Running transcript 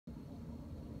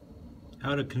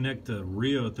How to connect the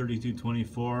Rio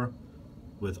 3224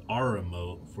 with R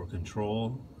Remote for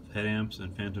control of headamps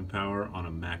and phantom power on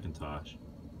a Macintosh.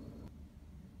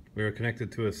 We are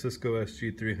connected to a Cisco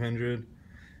SG300.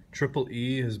 Triple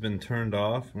E has been turned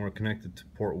off and we're connected to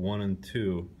port 1 and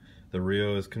 2. The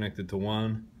Rio is connected to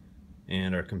 1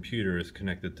 and our computer is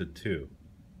connected to 2.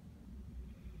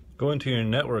 Go into your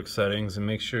network settings and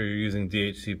make sure you're using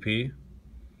DHCP.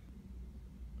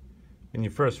 When you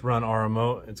first run R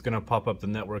Remote, it's going to pop up the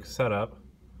network setup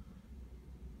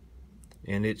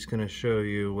and it's going to show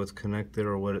you what's connected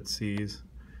or what it sees.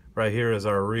 Right here is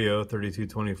our Rio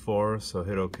 3224, so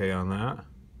hit OK on that.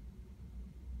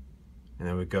 And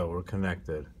there we go, we're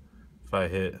connected. If I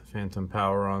hit phantom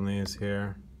power on these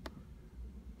here,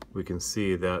 we can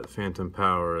see that phantom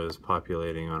power is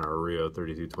populating on our Rio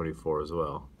 3224 as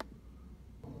well.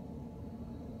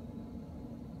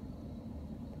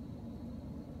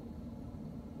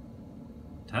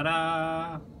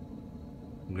 Ta-da!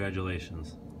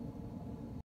 Congratulations.